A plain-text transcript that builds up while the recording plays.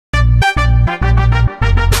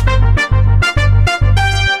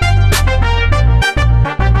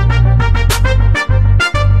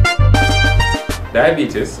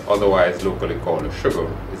Diabetes, otherwise locally called sugar,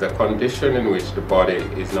 is a condition in which the body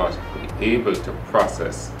is not able to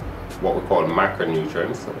process what we call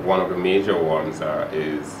macronutrients. One of the major ones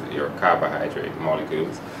is your carbohydrate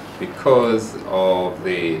molecules, because of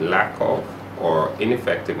the lack of or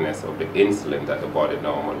ineffectiveness of the insulin that the body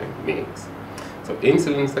normally makes. So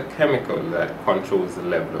insulin is a chemical that controls the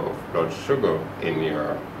level of blood sugar in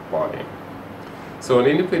your body. So an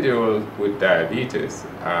individual with diabetes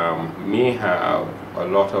may have a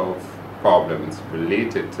lot of problems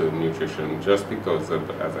related to nutrition just because of,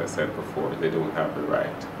 as I said before, they don't have the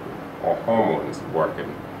right hormones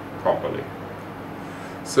working properly.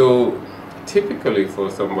 So typically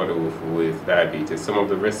for somebody with diabetes, some of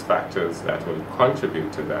the risk factors that will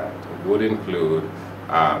contribute to that would include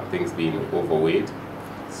things being overweight,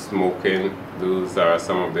 smoking. Those are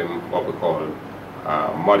some of them what we call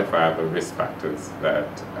modifiable risk factors that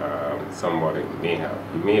somebody may have.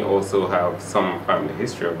 You may also have some family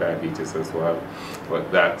history of diabetes as well,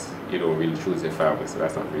 but that you don't really choose your family, so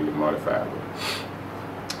that's not really modifiable.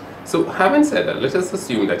 So having said that, let us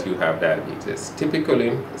assume that you have diabetes. Typically,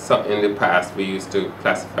 in the past, we used to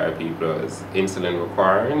classify people as insulin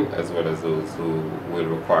requiring as well as those who will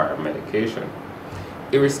require medication.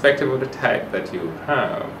 Irrespective of the type that you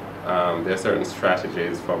have, there are certain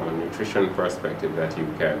strategies from a nutrition perspective that you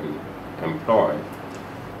can employ.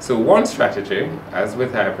 So one strategy, as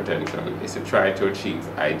with hypertension, is to try to achieve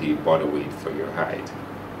ideal body weight for your height.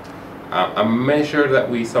 A measure that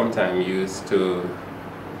we sometimes use to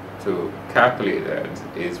calculate that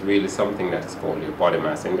is really something that is called your body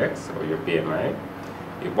mass index, or your BMI.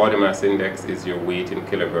 Your body mass index is your weight in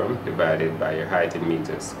kilogram divided by your height in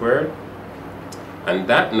meters squared. And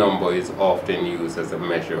that number is often used as a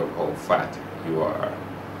measure of how fat you are.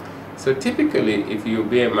 So typically, if your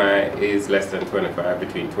BMI is less than 25,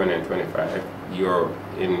 between 20 and 25, you're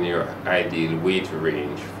in your ideal weight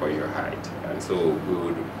range for your height. And so we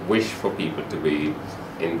would wish for people to be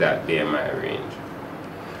in that BMI range.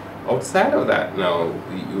 Outside of that, now,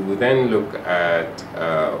 you would then look at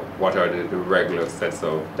what are the regular sets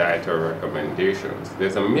of dietary recommendations.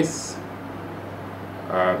 There's a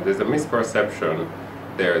misperception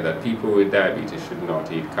there that people with diabetes should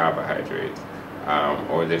not eat carbohydrate,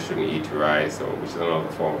 or they shouldn't eat rice, or which is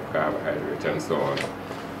another form of carbohydrate, and so on.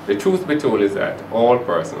 The truth be told is that all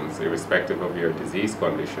persons, irrespective of your disease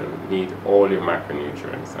condition, need all your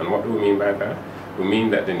macronutrients. And what do we mean by that? We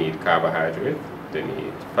mean that they need carbohydrate, they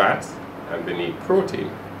need fats, and they need protein.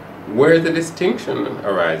 Where the distinction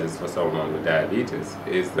arises for someone with diabetes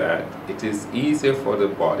is that it is easier for the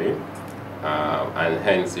body and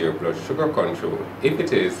hence your blood sugar control if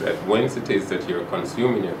it is that once it is that you're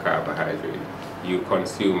consuming your carbohydrate, you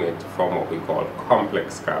consume it from what we call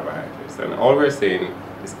complex carbohydrates. And all we're saying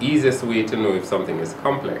is the easiest way to know if something is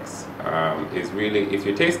complex is really if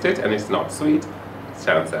you taste it and it's not sweet,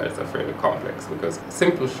 chances are it's a fairly complex, because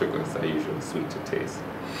simple sugars are usually sweet to taste.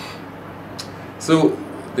 So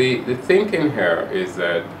the thinking here is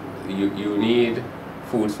that you need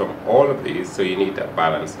foods from all of these, so you need a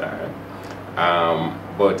balanced diet.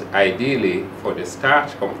 But ideally, for the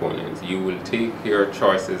starch components, you will take your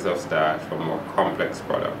choices of starch from more complex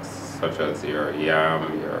products, such as your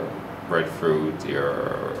yam, your breadfruit,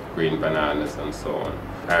 your green bananas, and so on,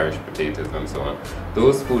 Irish potatoes, and so on.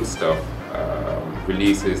 Those foodstuff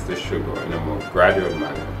releases the sugar in a more gradual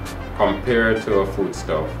manner, compared to a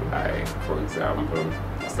foodstuff like, for example,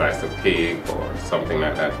 a slice of cake or something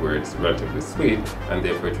like that, where it's relatively sweet and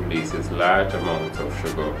therefore it releases large amounts of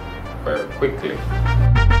sugar very quickly.